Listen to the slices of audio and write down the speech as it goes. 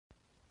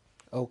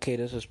Okay,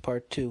 this is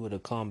part two of the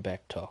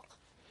comeback talk.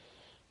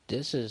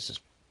 This is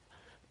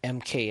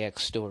MKX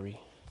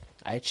story.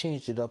 I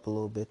changed it up a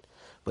little bit,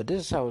 but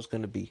this is how it's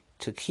going to be.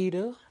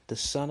 Takeda, the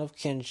son of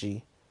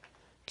Kenji,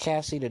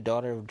 Cassie, the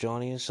daughter of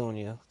Johnny and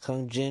Sonia,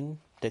 Kung Jin,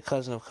 the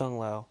cousin of Kung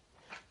Lao,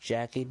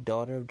 Jackie,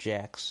 daughter of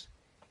Jax,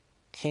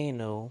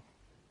 Kano,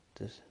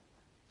 the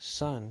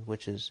son,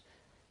 which is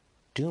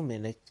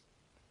Dominic.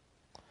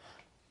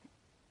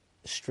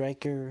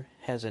 Stryker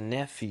has a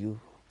nephew,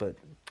 but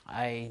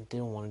I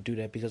didn't want to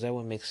do that because that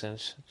wouldn't make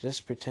sense.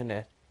 Just pretend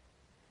that.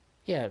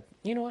 Yeah,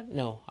 you know what?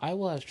 No, I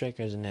will have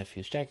Stryker as a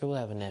nephew. Stryker will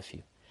have a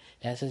nephew.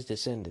 That's his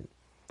descendant.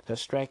 So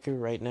Stryker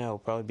right now will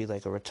probably be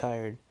like a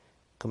retired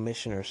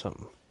commissioner or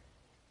something.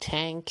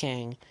 Tang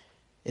Kang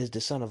is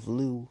the son of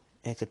Liu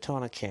and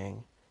Katana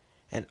Kang,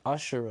 and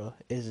Ashura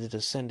is the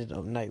descendant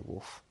of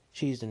Nightwolf.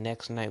 She's the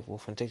next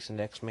Nightwolf and takes the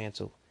next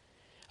mantle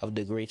of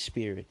the Great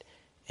Spirit.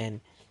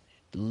 And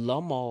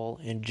Lamal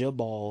and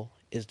Jabal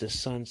is the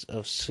sons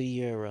of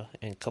Sierra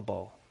and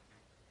Cabal.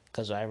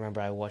 Because I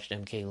remember I watched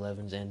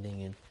MK11's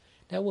ending, and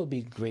that would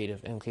be great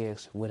if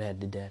MKX would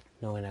have did that,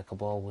 knowing that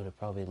Cabal would have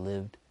probably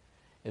lived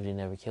if they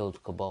never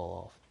killed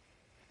Cabal off.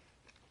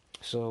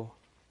 So,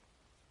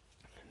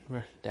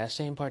 that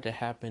same part that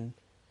happened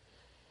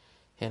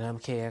in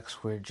MKX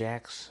where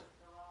Jax,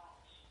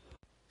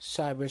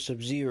 Cyber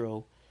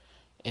Sub-Zero,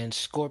 and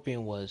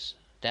Scorpion was,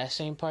 that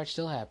same part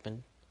still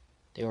happened.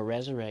 They were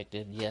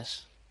resurrected,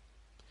 yes.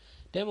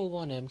 Then move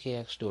on to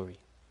MKX story.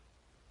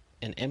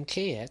 In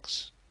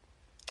MKX,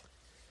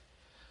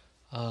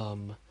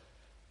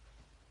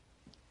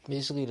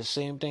 basically the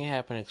same thing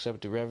happened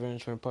except the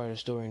Reverends weren't part of the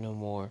story no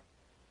more.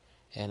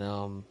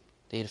 And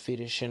they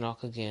defeated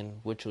Shinnok again,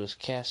 which was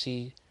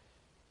Cassie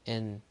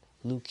and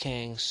Liu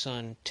Kang's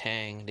son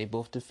Tang. They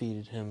both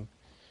defeated him.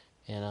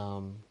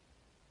 And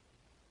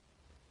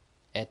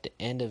at the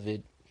end of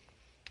it,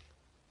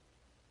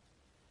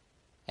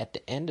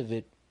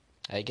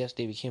 I guess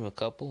they became a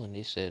couple and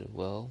they said,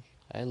 well,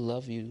 I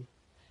love you,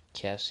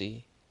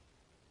 Cassie.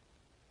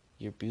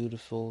 You're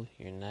beautiful,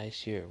 you're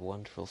nice, you're a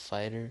wonderful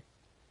fighter.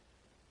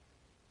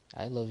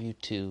 I love you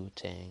too,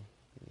 Tang.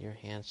 You're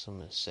handsome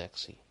and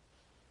sexy.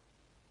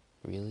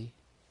 Really?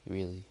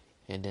 Really?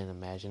 And then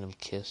imagine them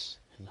kiss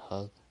and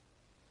hug.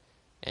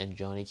 And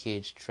Johnny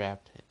Cage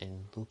trapped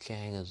and Liu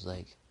Kang is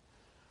like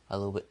a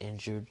little bit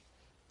injured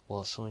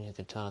while Sonya and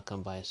Katana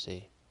come by and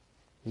say,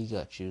 we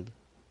got you.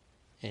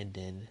 And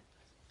then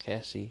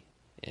Cassie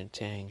and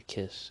Tang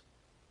kiss.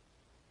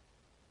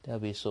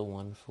 That'd be so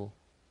wonderful.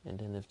 And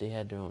then if they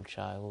had their own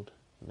child,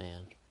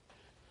 man.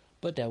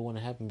 But that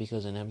wouldn't happen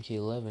because in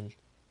MK11,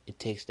 it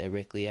takes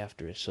directly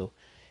after it. So,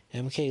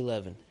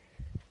 MK11.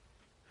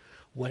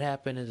 What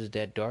happened is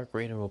that Dark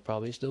Raiden will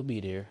probably still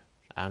be there.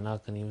 I'm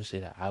not going to even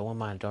say that. I want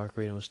my Dark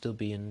Raiden will still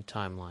be in the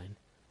timeline.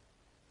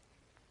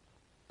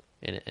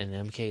 And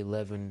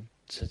MK11,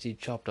 since he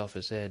chopped off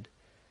his head,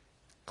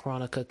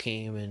 Kronika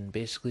came and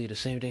basically the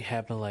same thing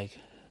happened like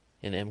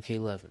in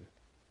MK11.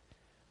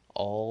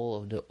 All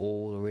of the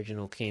old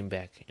original came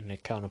back and their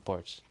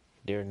counterparts.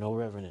 There are no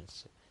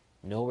revenants.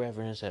 No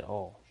revenants at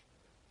all.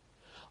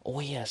 Oh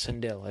yeah,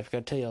 Sindel. I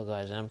forgot to tell y'all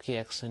guys,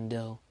 MKX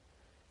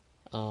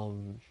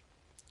Sindel,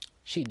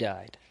 she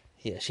died.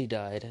 Yeah, she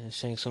died. And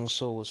Shang Tsung's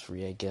soul was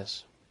free, I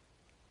guess.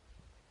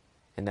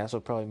 And that's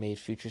what probably made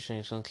future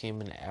Shang Tsung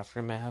came in the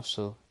aftermath.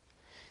 So,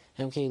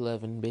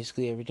 MK11,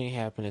 basically everything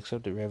happened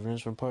except the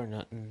revenants were part of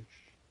nothing.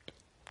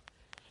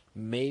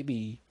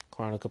 Maybe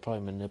Kronika could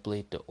probably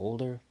manipulate the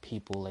older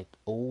people, like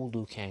old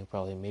Liu Kang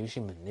probably. Maybe she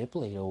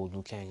manipulated old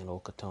Liu Kang and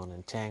old Katana.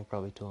 And Tang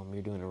probably told him,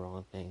 you're doing the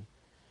wrong thing.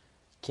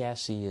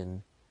 Cassie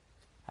and,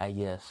 I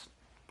guess,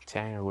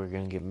 Tang were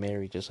going to get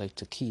married just like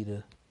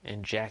Takeda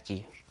and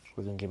Jackie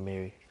were going to get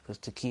married. Because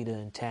Takeda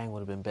and Tang would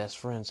have been best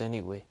friends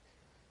anyway.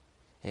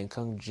 And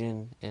Kung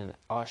Jin and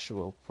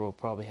Ashura will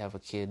probably have a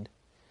kid.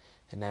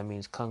 And that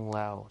means Kung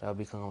Lao, that would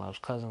be Kung Lao's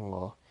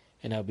cousin-in-law.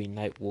 And that would be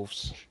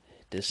Nightwolf's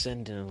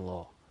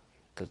descendant-in-law.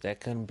 Because that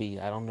couldn't be,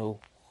 I don't know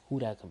who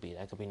that could be.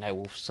 That could be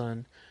Nightwolf's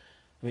son,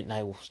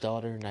 Nightwolf's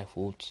daughter,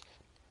 Nightwolf's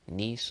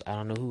niece. I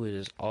don't know who it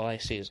is. All I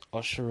say is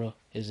Ashura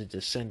is a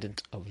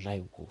descendant of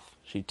Nightwolf.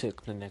 She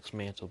took the next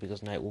mantle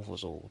because Nightwolf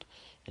was old.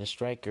 And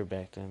Stryker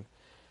back then,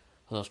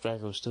 well,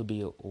 Stryker would still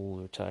be an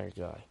old retired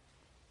guy.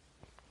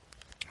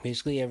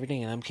 Basically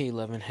everything in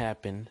MK11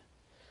 happened.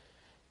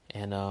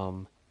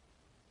 And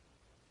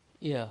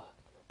yeah,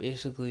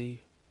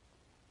 basically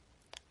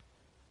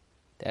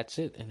that's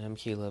it in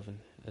MK11.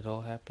 It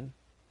all happened.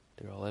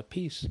 They're all at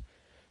peace.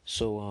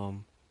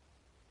 So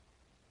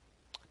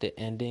the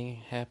ending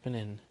happened,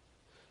 and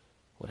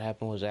what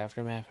happened was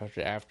aftermath.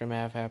 After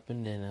aftermath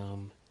happened,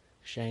 and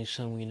Shang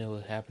Tsung, we know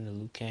what happened to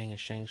Liu Kang and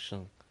Shang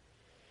Tsung.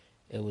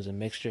 It was a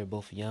mixture of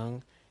both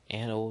young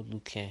and old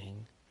Liu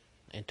Kang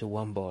into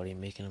one body,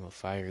 making him a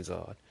fire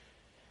god,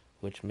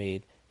 which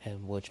made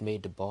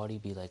the body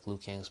be like Liu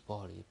Kang's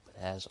body, but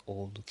has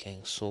old Liu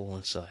Kang's soul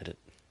inside it.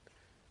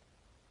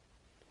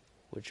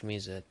 Which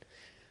means that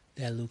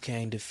Liu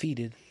Kang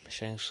defeated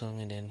Shang Tsung,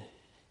 and then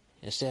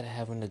instead of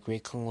having the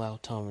Great Kung Lao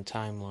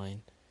timeline,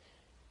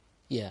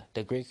 Yeah,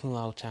 the Great Kung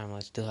Lao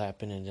timeline still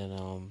happened, and then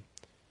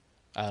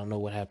I don't know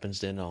what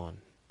happens then on.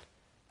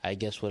 I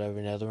guess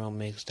whatever NetherRealm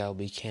makes, that'll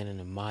be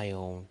canon in my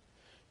own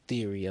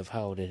theory of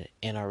how the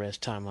NRS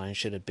timeline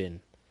should have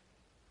been.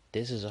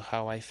 This is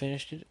how I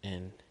finished it,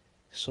 and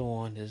so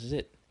on. This is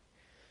it.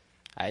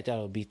 I thought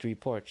it would be 3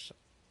 parts.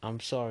 I'm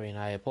sorry, and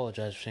I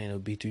apologize for saying it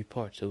would be 3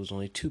 parts. It was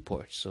only 2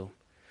 parts, so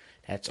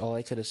that's all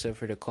I could have said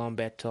for the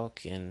combat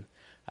talk, and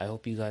I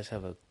hope you guys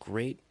have a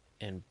great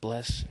and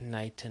blessed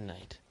night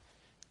tonight.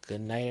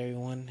 Good night,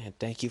 everyone, and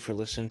thank you for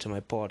listening to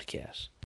my podcast.